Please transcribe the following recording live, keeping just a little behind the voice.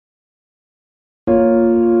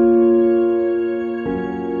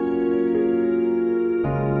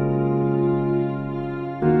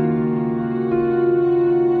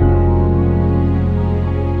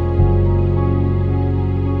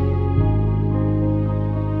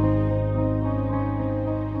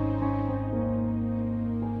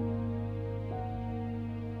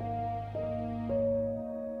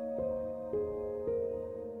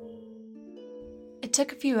It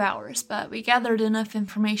took a few hours, but we gathered enough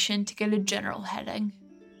information to get a general heading.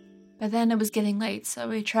 By then it was getting late, so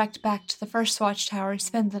we trekked back to the first watchtower and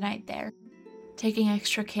spent the night there, taking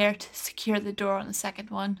extra care to secure the door on the second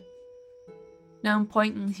one. No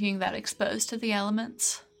point in leaving that exposed to the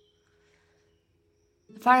elements.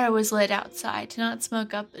 The fire was lit outside to not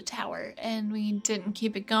smoke up the tower, and we didn't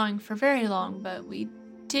keep it going for very long, but we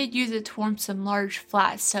did use it to warm some large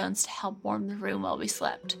flat stones to help warm the room while we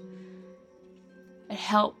slept. It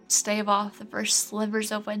helped stave off the first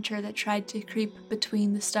slivers of winter that tried to creep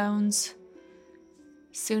between the stones.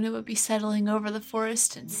 Soon it would be settling over the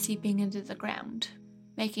forest and seeping into the ground,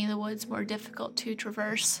 making the woods more difficult to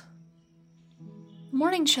traverse. The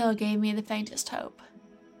morning chill gave me the faintest hope.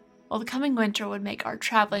 While the coming winter would make our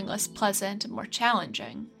traveling less pleasant and more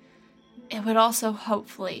challenging, it would also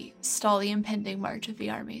hopefully stall the impending march of the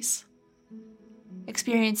armies.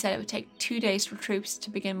 Experience said it would take 2 days for troops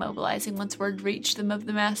to begin mobilizing once word reached them of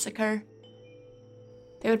the massacre.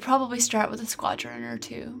 They would probably start with a squadron or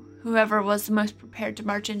two, whoever was the most prepared to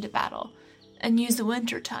march into battle, and use the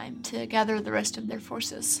winter time to gather the rest of their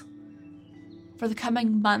forces. For the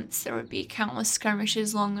coming months, there would be countless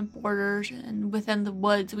skirmishes along the borders and within the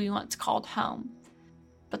woods we once called home.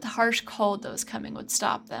 But the harsh cold that was coming would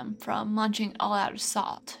stop them from launching all-out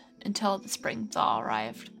assault until the spring thaw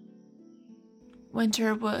arrived.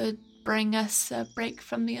 Winter would bring us a break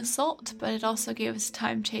from the assault, but it also gave us a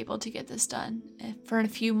timetable to get this done. For a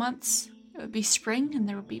few months, it would be spring and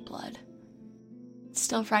there would be blood. It's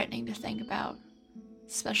still frightening to think about,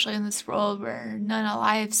 especially in this world where none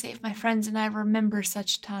alive save my friends and I remember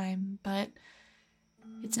such time, but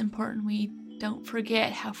it's important we don't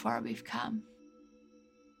forget how far we've come.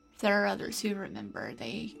 If there are others who remember,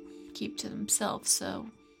 they keep to themselves, so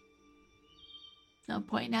no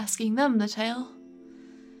point in asking them the tale.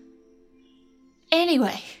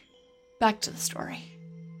 Anyway, back to the story.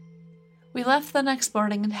 We left the next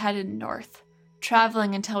morning and headed north,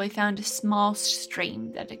 traveling until we found a small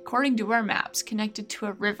stream that, according to our maps, connected to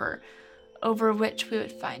a river, over which we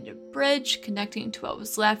would find a bridge connecting to what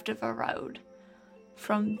was left of a road.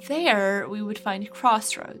 From there, we would find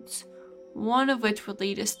Crossroads, one of which would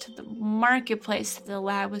lead us to the marketplace that the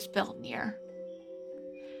lab was built near.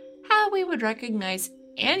 How we would recognize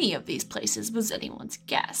any of these places was anyone's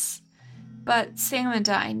guess, but Sam and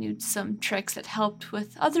I knew some tricks that helped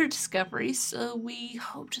with other discoveries, so we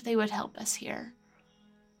hoped they would help us here.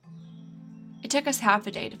 It took us half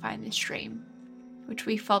a day to find the stream, which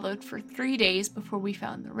we followed for 3 days before we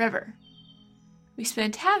found the river. We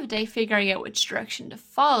spent half a day figuring out which direction to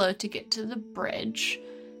follow to get to the bridge,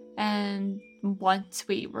 and once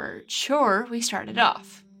we were sure, we started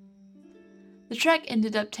off. The trek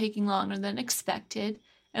ended up taking longer than expected,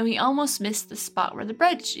 and we almost missed the spot where the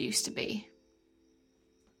bridge used to be.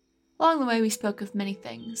 Along the way, we spoke of many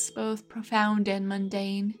things, both profound and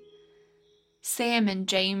mundane. Sam and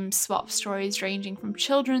James swapped stories ranging from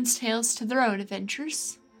children's tales to their own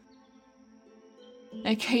adventures. I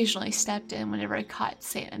occasionally stepped in whenever I caught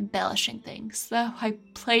Sam embellishing things, though I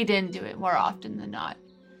played into it more often than not.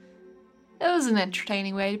 It was an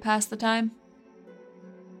entertaining way to pass the time.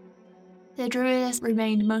 The druidess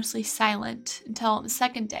remained mostly silent until on the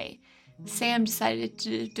second day, Sam decided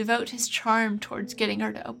to devote his charm towards getting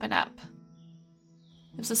her to open up.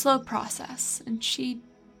 It was a slow process, and she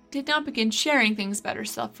did not begin sharing things about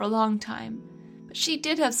herself for a long time, but she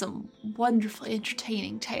did have some wonderfully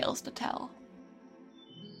entertaining tales to tell.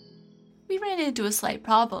 We ran into a slight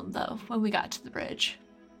problem, though, when we got to the bridge.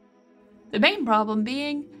 The main problem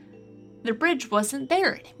being, the bridge wasn't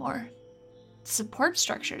there anymore. The support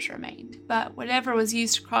structures remained, but whatever was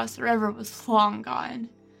used to cross the river was long gone.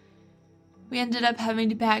 We ended up having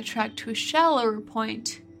to backtrack to a shallower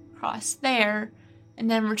point, cross there,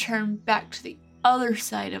 and then return back to the other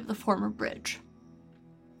side of the former bridge.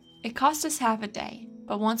 It cost us half a day,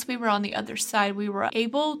 but once we were on the other side, we were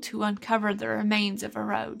able to uncover the remains of a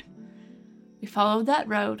road. We followed that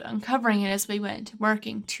road, uncovering it as we went,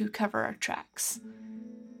 working to cover our tracks.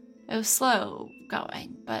 It was slow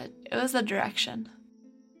going, but it was the direction.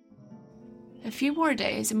 A few more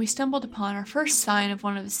days, and we stumbled upon our first sign of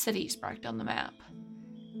one of the cities marked on the map.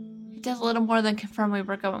 It did a little more than confirm we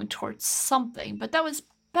were going towards something, but that was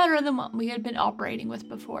better than what we had been operating with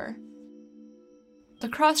before. The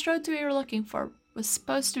crossroads we were looking for was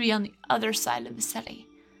supposed to be on the other side of the city.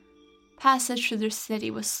 Passage through the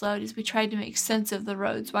city was slowed as we tried to make sense of the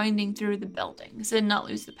roads winding through the buildings and not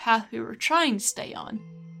lose the path we were trying to stay on.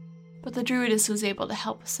 But the druidess was able to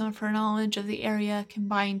help with some of her knowledge of the area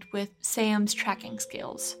combined with Sam's tracking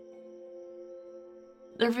skills.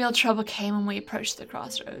 The real trouble came when we approached the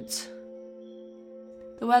crossroads.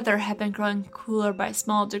 The weather had been growing cooler by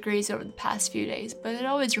small degrees over the past few days, but it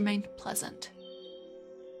always remained pleasant.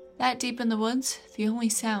 That deep in the woods, the only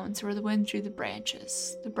sounds were the wind through the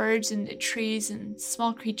branches, the birds in the trees, and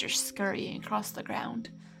small creatures scurrying across the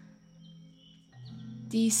ground.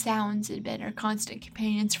 These sounds had been our constant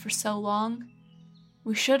companions for so long.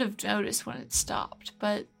 We should have noticed when it stopped,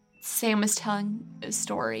 but Sam was telling a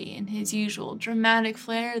story in his usual dramatic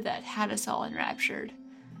flair that had us all enraptured.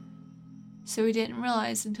 So we didn't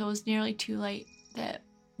realize until it was nearly too late that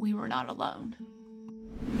we were not alone.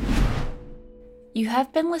 You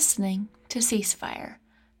have been listening to Ceasefire,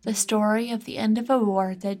 the story of the end of a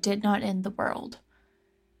war that did not end the world.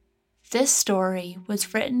 This story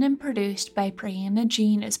was written and produced by Brianna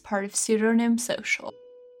Jean as part of Pseudonym Social,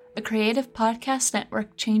 a creative podcast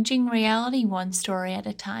network changing reality one story at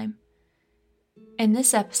a time. In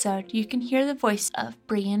this episode, you can hear the voice of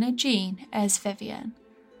Brianna Jean as Vivian.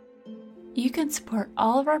 You can support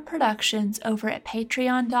all of our productions over at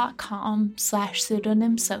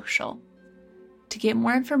patreon.com/pseudonymsocial. To get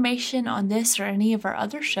more information on this or any of our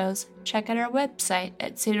other shows, check out our website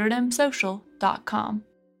at pseudonymsocial.com.